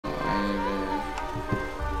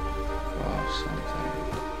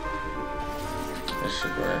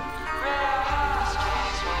should work.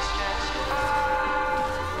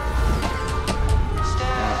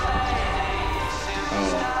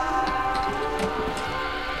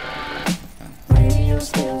 Radio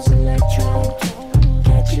skills electro,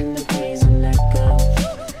 catching the breeze and let go,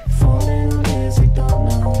 falling on music, don't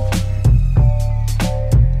know.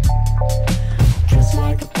 Just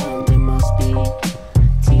like a pump, they must be.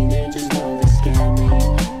 Teenagers know they scare me.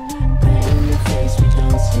 Pain in the face we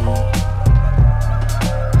don't see.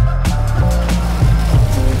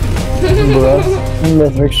 Bro,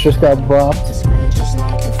 lyrics just got bopped. Just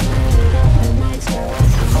like a flooded up and night sky.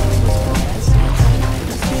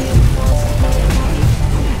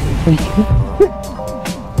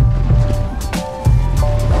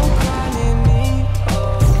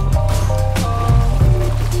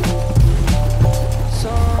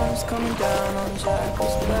 Storms coming down on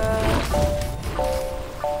Jack's back.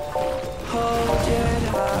 Hold your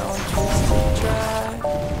high on twisted track.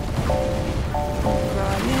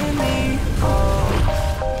 Crying me,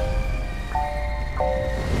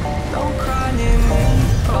 don't cry near me,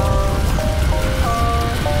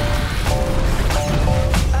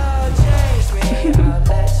 I'll chase me, I'll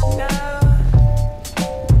let you know.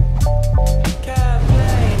 Can't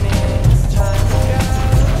blame it, it's time to go.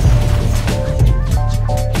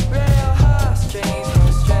 Real heartstrings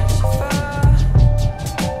won't stretch you far.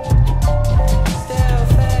 Still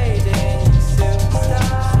fading,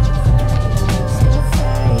 superstar. Still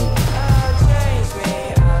fade. I'll chase me,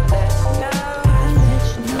 I'll let you know. I'll let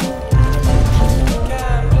you know. I'll let you know.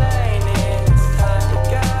 Can't blame it, it's time to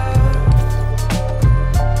go.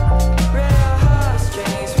 Real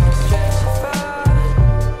heartstrings won't stretch you far.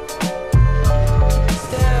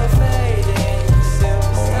 Still fading,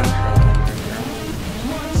 superstar.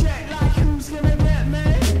 One check like who's gonna get me?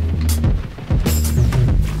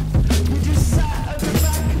 We just sat at the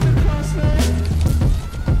back of the crossroad.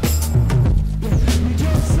 We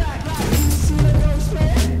just sat like you see a ghost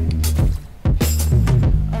man.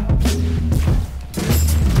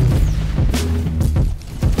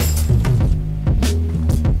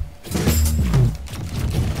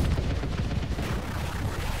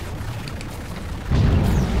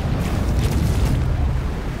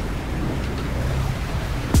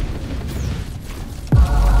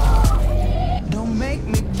 Don't make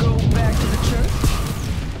me go back to the church.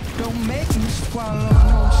 Don't make me swallow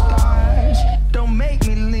no stars. Don't make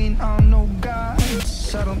me lean on no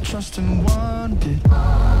gods. I don't trust in one bit.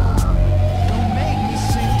 Don't make me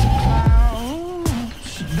sing to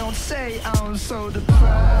clouds. Don't say I'm so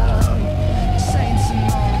deprived. Saints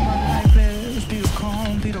and all my life lives. Be the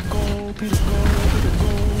calm, be the gold, be the gold, be the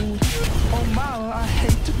gold. Oh my, I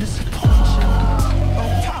hate to disappoint you.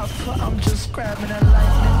 Oh Papa, I'm just grabbing at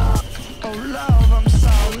lightning. Oh love, I'm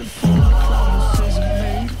sorry for the promises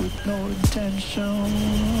made with no intentions.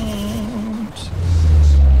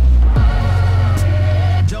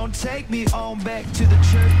 Don't take me on back to the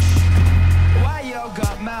church. Why y'all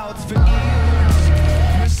got mouths for ears?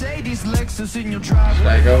 Mercedes, Lexus in your driveway. Should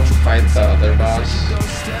I go fight the other boss?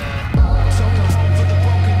 Token home for the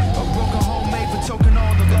broken, a broken home made for token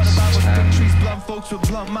on the blood about with big trees, blunt folks with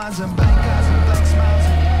blunt minds and blank eyes and blank smiles.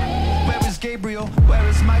 Where is Gabriel? Where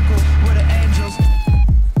is Michael? Where the angels?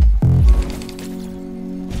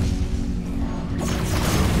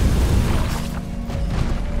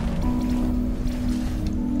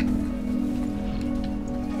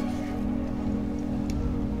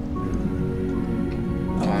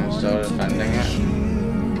 Oh, I'm still defending it.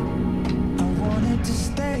 I wanted to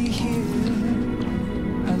stay here.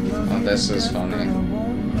 I love Oh, you this is funny.